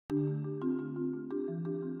Faskally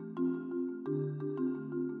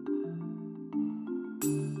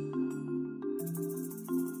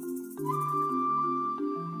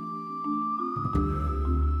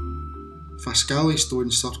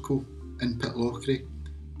Stone Circle in Pitlochry,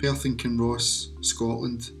 Perth Kinross,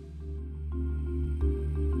 Scotland.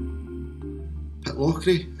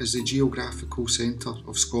 Pitlochry is the geographical centre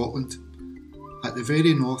of Scotland, at the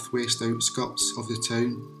very northwest outskirts of the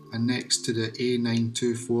town and next to the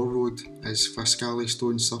A924 road is Faskally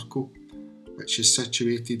Stone Circle, which is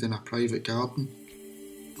situated in a private garden.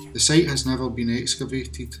 The site has never been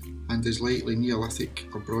excavated and is likely Neolithic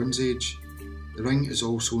or Bronze Age. The ring is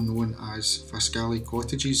also known as Faskally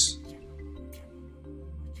Cottages.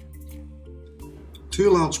 Two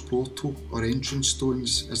large portal or entrance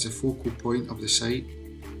stones is the focal point of the site.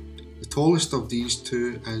 The tallest of these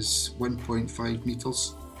two is 1.5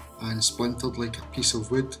 metres and splintered like a piece of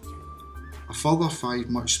wood. A further 5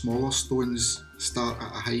 much smaller stones start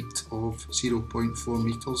at a height of 0.4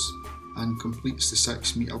 metres and completes the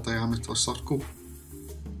 6 metre diameter circle.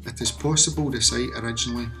 It is possible the site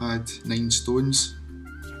originally had 9 stones.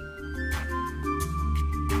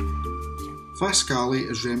 Faskally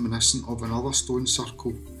is reminiscent of another stone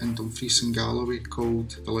circle in Dumfries and Galloway called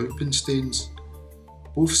the Loupinstains.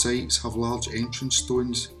 Both sites have large entrance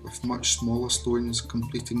stones with much smaller stones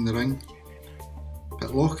completing the ring.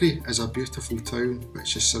 Pitlochry is a beautiful town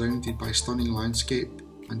which is surrounded by stunning landscape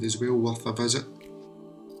and is well worth a visit.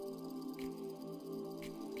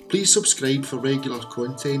 Please subscribe for regular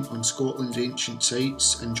content on Scotland's ancient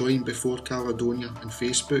sites and join Before Caledonia on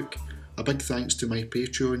Facebook. A big thanks to my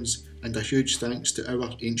Patreons and a huge thanks to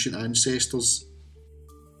our ancient ancestors.